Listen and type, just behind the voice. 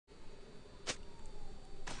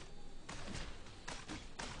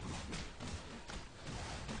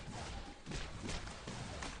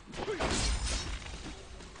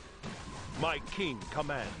My king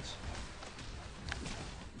commands.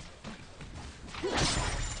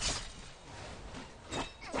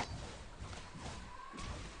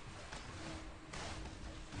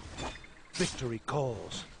 Victory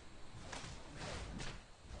calls.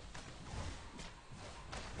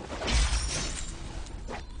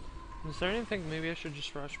 Is there anything maybe I should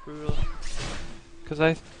just rush brutal? Because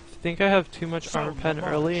I think I have too much armor pen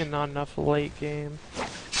early and not enough late game.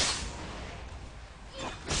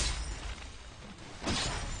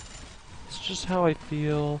 It's just how I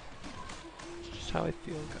feel. It's just how I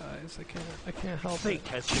feel, guys. I can't help it. Fate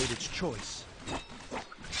has made its choice.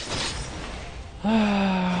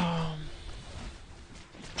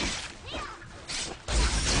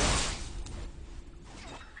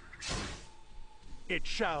 It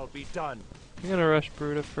shall be done. I'm gonna rush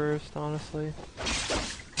Bruta first, honestly.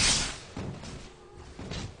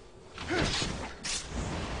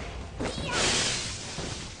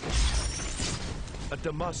 A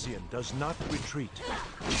Demacian does not retreat.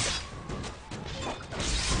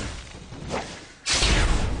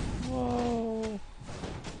 Whoa.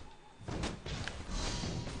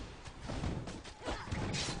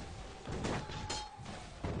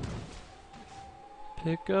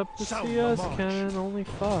 Pick up the Sound CS the march. cannon, only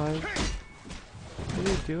 5. What are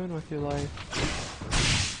you doing with your life?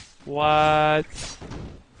 What?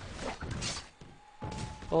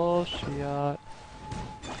 Bullshit.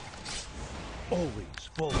 Always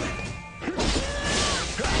full.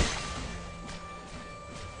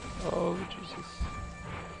 Oh, Jesus.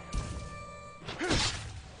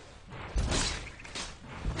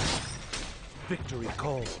 Victory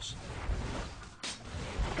calls.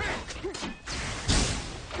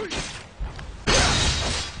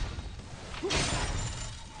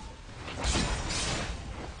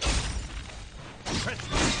 Press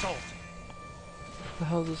the assault. What the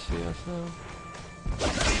hell's this CS now?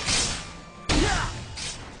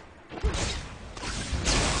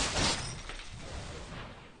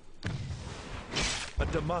 A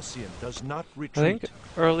Demacian does not I retreat. think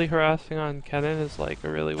early harassing on Kennen is like a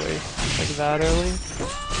really waste, like that early.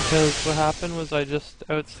 Because what happened was I just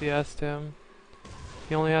out CS'd him.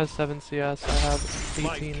 He only has 7 CS, I have 18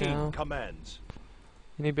 My king now. commands.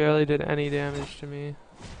 And he barely did any damage to me.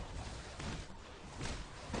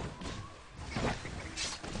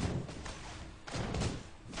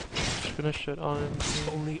 Just gonna shit on him.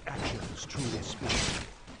 Only actions truly speak.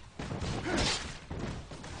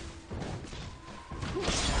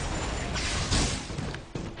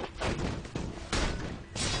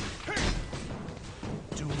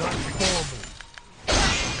 Do not bore me.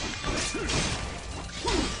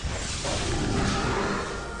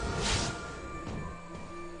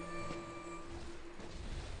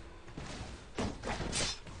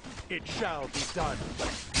 It shall be done.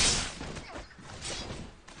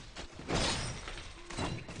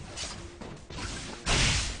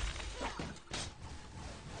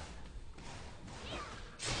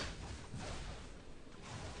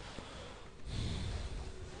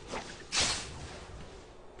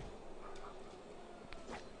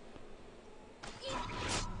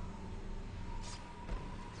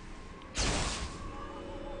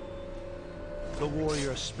 The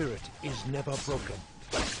warrior spirit is never broken.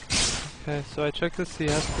 Okay, so I checked the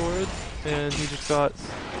CS boards, and he just got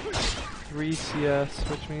 3 CS,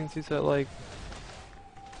 which means he's at like...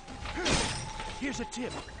 Here's a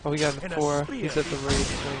tip. Oh, he got And a 4. spear He's at the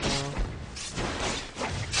race right now.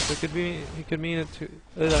 So it could be, he could mean it to,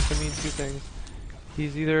 that could mean 2 things.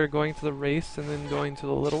 He's either going to the race and then going to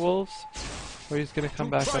the Little Wolves, or he's gonna come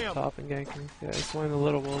back up top and gank me. Yeah, he's going to the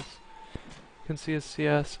Little Wolves. You can see his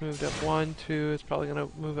CS moved up 1, 2, it's probably gonna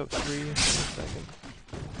move up 3 in a second.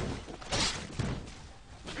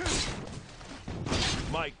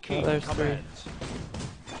 My king there's commands. 3.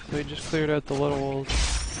 So he just cleared out the Little Wolves.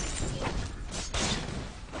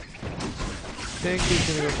 I think he's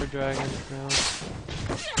gonna go for dragons now.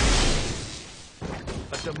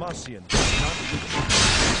 A Demacian does not retreat.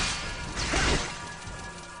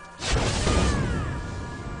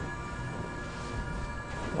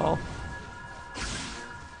 Well,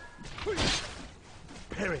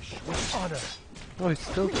 Perish with honor. oh, he's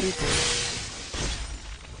still keeping.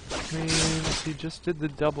 Means he just did the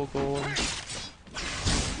double goal.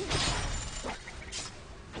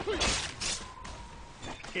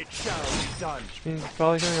 It shall be done. Which means he's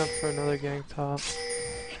probably going up for another gank top.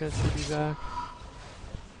 Chance to be back.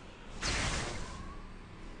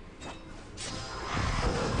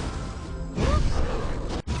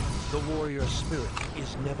 The warrior spirit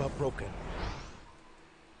is never broken.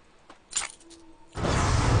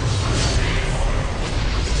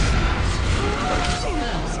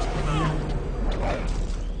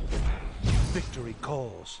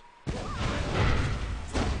 calls.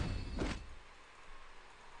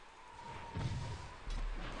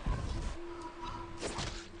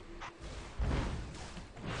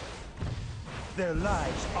 Their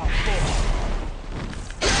lives are full.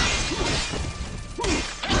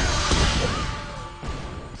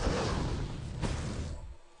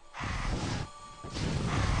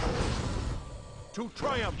 To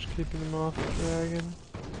triumph! Just keeping them off the dragon.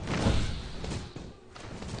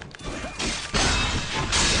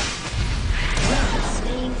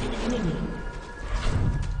 Slain an enemy.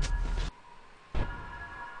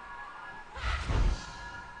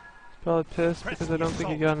 Probably pissed because I don't think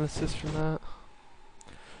he got an assist from that.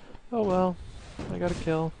 Oh well, I got a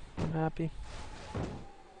kill. I'm happy.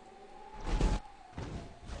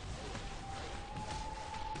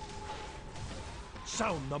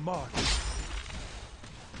 Sound the mark.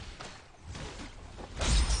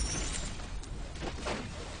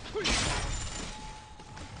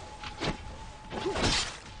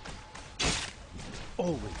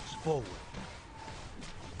 Always forward.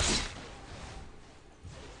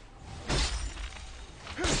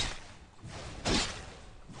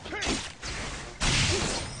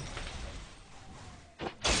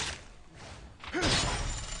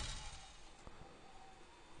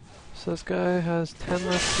 So this guy has 10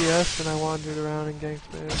 less CS and I wandered around and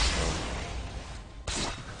ganked mid, so.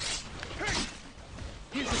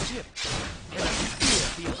 Here's a tip. And a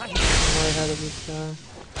spear behind you. I'm way ahead of this guy.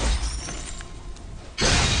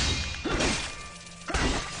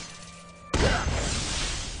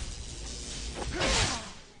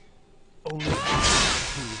 Only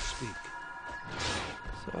who will speak.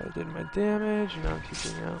 So I did my damage, and now I'm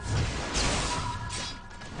keeping out.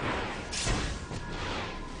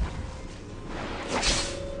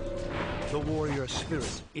 The warrior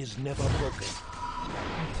spirit is never broken.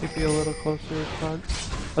 TP a little closer to front.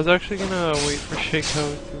 I was actually gonna wait for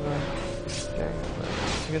Shaco to gank, but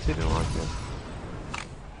I guess he didn't want to.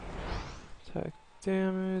 Attack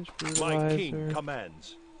damage, My king brutalizer.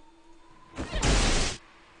 commands.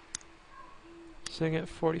 Sitting at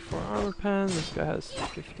 44 armor pen, this guy has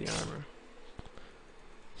 50 armor.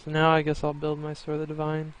 So now I guess I'll build my Sword of the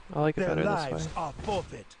Divine. I like it Their better lives this way. are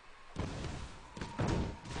forfeit.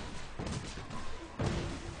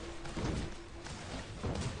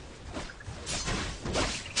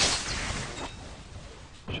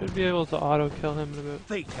 Should be able to auto kill him in about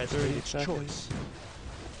Fate has 30 made its seconds. choice.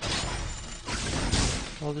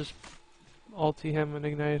 I'll just ulti him and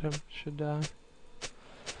ignite him. Should die.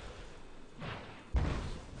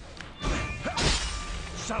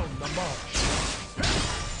 Sound the march.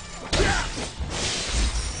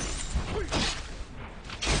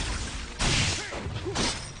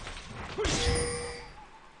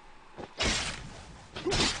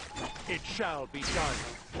 It shall be done.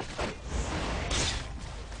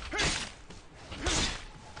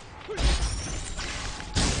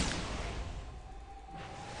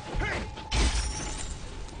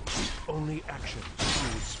 Only actions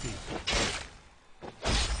will speak.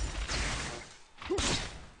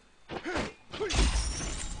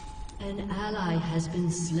 An ally has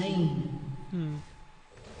been slain.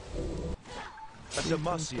 A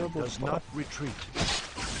Demacian does not retreat.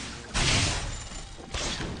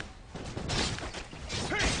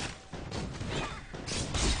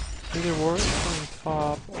 Either Warwick's coming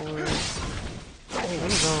top or... I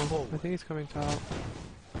don't know. I think he's coming top.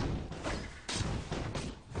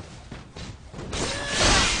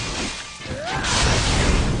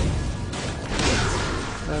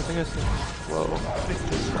 Yeah, I think I see. Whoa. This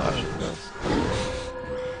flash does.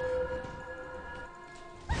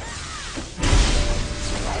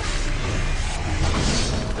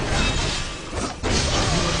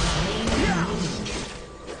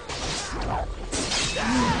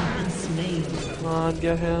 Come on,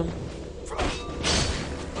 get him.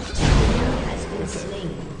 Has been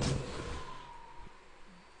slain.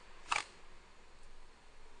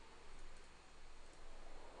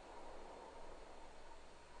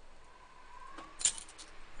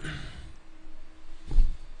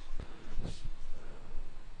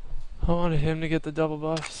 I wanted him to get the double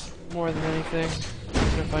buffs more than anything,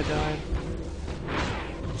 even if I died.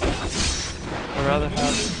 I'd rather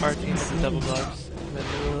have our team get the double buffs than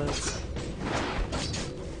do it.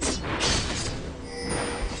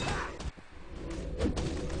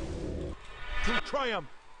 To triumph.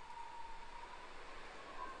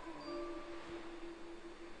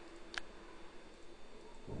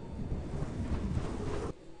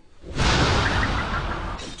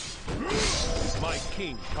 My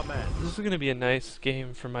king commands. This is going to be a nice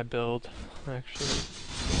game for my build, actually.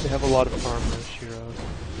 They have a lot of farmers, heroes.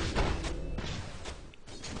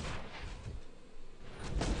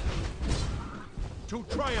 to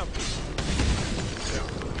triumph!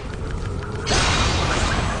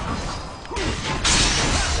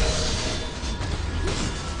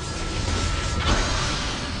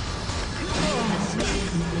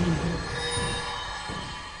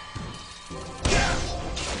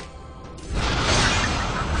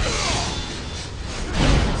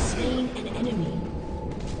 Slain an enemy.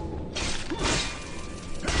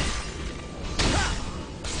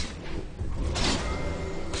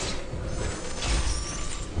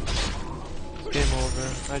 Game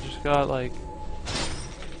over. I just got like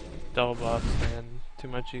double buffs and too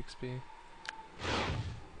much XP.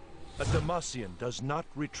 A Demacian does not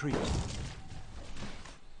retreat.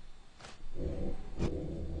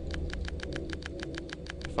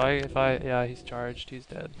 Yeah, he's charged. He's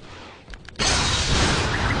dead.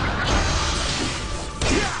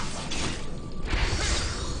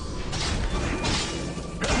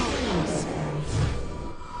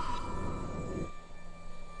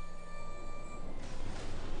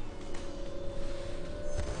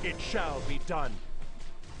 It shall be done.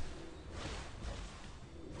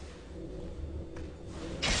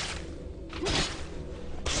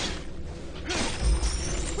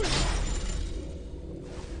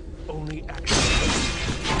 Only action.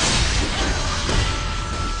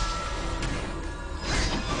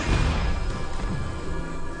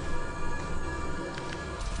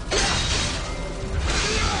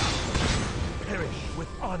 Perish with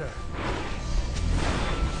honor.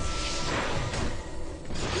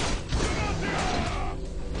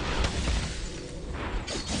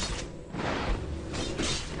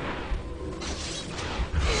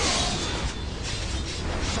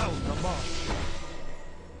 Sound the march.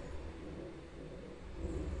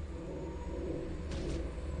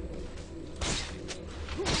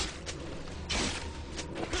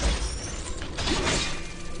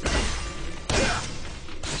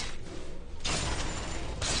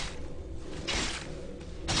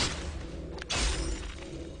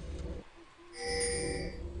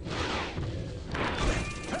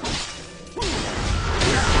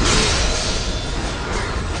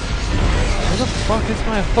 Where the fuck is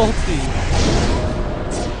my ulti?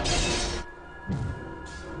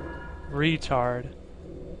 Retard.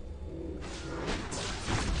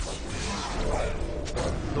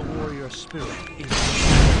 The warrior spirit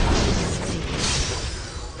is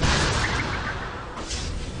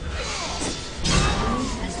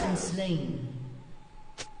Has been slain.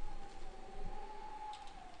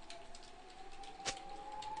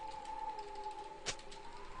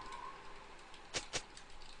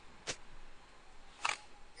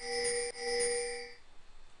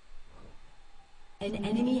 An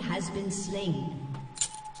enemy has been slain.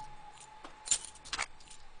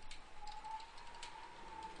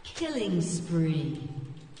 Killing spree.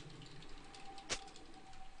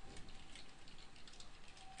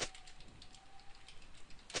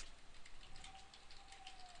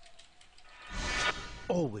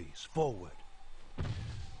 always forward.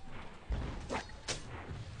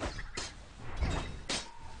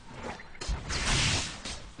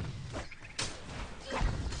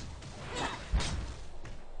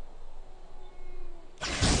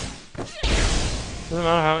 Doesn't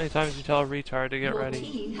matter how many times you tell a retard to get Your ready.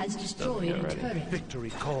 team has destroyed Get a ready. turret. Victory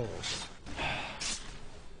calls.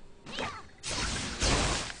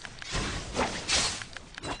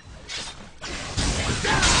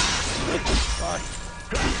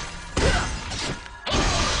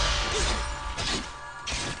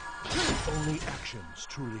 Only actions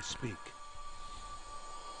truly speak.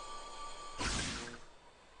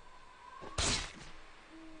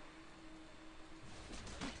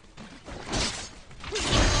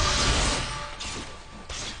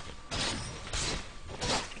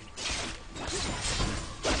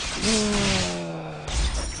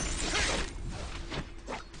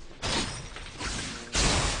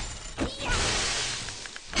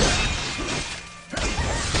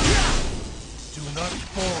 Do not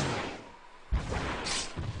form.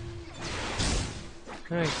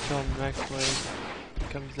 Alright, till next wave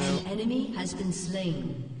comes An out. enemy has been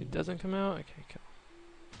slain. It doesn't come out? Okay,